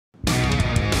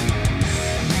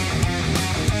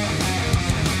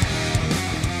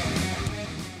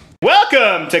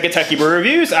Welcome to Kentucky Brew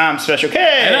Reviews. I'm Special K.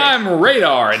 And I'm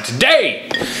Radar. And today,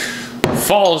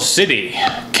 Falls City,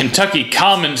 Kentucky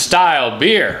Common Style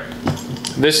Beer.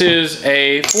 This is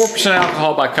a 4%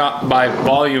 alcohol by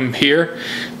volume beer,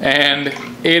 and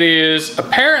it is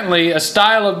apparently a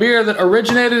style of beer that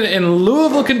originated in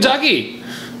Louisville, Kentucky,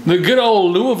 the good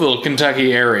old Louisville,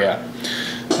 Kentucky area.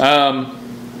 For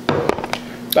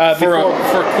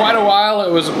quite a while,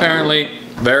 it was apparently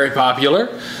very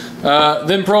popular.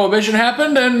 Then Prohibition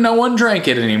happened, and no one drank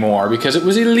it anymore because it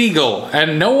was illegal,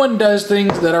 and no one does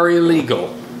things that are illegal.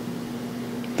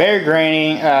 Very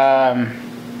grainy.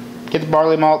 Get the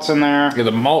barley malts in there. Yeah,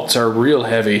 the malts are real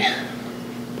heavy.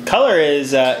 Color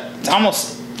is it's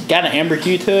almost got an amber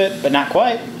hue to it, but not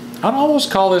quite. I'd almost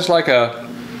call this like a.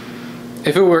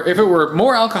 If it were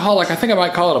more alcoholic, I think I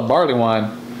might call it a barley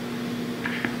wine.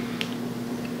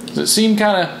 Does it seem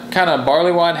kind of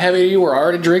barley wine heavy to you? We're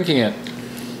already drinking it.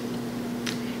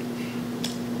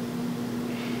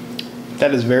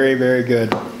 That is very, very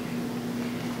good.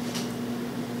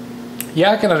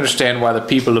 Yeah, I can understand why the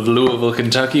people of Louisville,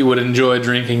 Kentucky would enjoy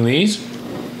drinking these.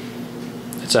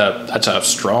 That's a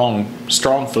strong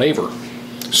flavor.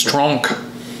 Strong.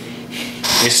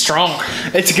 It's strong.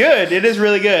 It's good. It is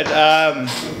really good. Got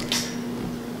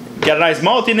a nice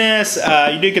maltiness.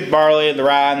 You do get the barley and the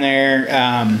rye in there.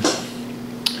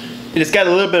 It's got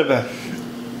a little bit of a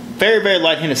very, very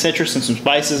light hint of citrus and some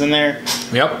spices in there.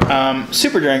 Yep.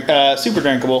 Super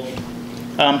drinkable.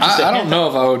 I don't know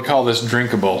if I would call this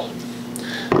drinkable.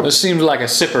 This seems like a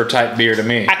sipper type beer to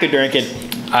me. I could drink it.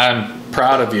 I'm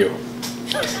proud of you.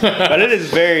 But it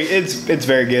is it's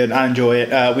very good. I enjoy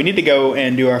it. We need to go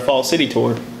and do our Fall City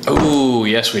tour. Oh,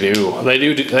 yes we do. They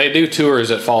do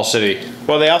tours at Fall City.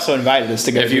 Well, they also invited us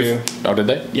to go do. Oh, did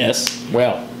they? Yes.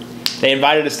 Well, they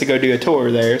invited us to go do a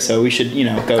tour there, so we should,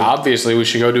 go. Obviously, we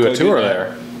should go do a tour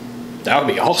there. That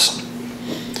would be awesome.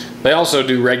 They also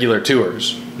do regular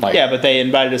tours. Yeah, but they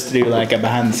invited us to do like a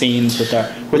behind the scenes with our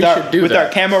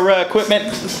camera equipment,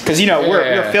 because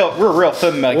we're real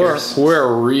filmmakers. We're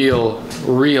real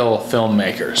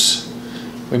filmmakers.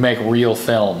 We make real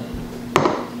film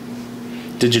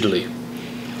digitally.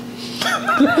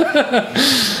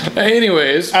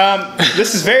 Anyways,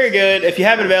 this is very good. If you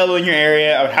have it available in your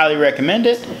area, I would highly recommend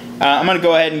it. I'm gonna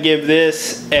go ahead and give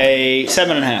this a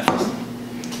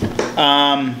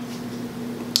 7.5.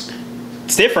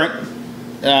 It's different.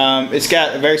 It's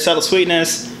got a very subtle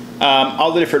sweetness.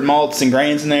 All the different malts and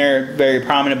grains in there, very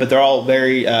prominent, but they're all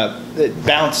very it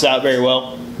balances out very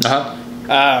well. So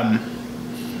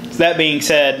that being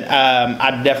said,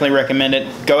 I'd definitely recommend it.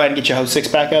 Go ahead and get your whole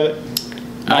 6-pack of it.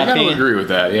 I kind of agree with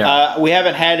that. Yeah. We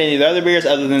haven't had any of the other beers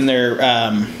other than their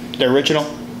original.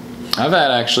 I've had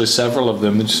actually several of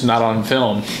them, just not on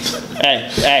film.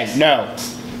 Hey, no.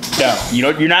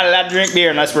 You're not allowed to drink beer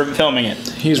unless we're filming it.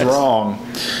 That's wrong.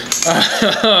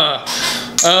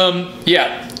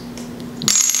 Yeah.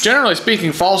 Generally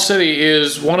speaking, Fall City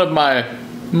is one of my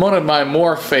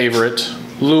more favorite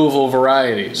Louisville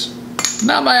varieties.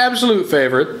 Not my absolute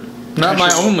favorite. Not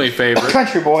my only favorite.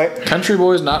 Country boy. Country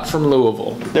boy's not from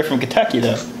Louisville. They're from Kentucky,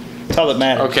 though. That's all that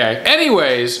matters. Okay.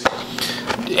 Anyways,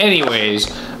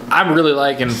 I'm really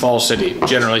liking Fall City,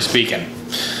 generally speaking.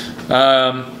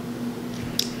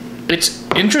 It's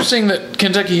interesting that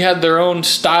Kentucky had their own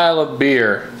style of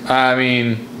beer. I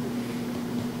mean,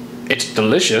 it's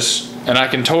delicious, and I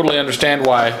can totally understand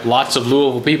why lots of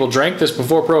Louisville people drank this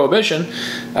before Prohibition.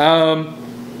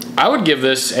 I would give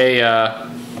this a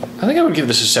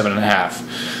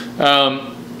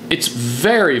 7.5. It's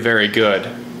very, very good.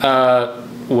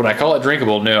 Would I call it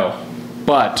drinkable? No.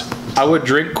 But I would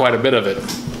drink quite a bit of it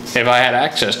if I had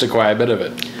access to quite a bit of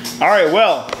it. All right,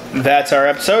 well, that's our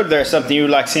episode. If there's something you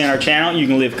would like to see on our channel, you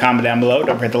can leave a comment down below.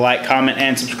 Don't forget to like, comment,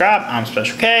 and subscribe. I'm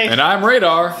Special K. And I'm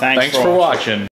Radar. Thanks for watching.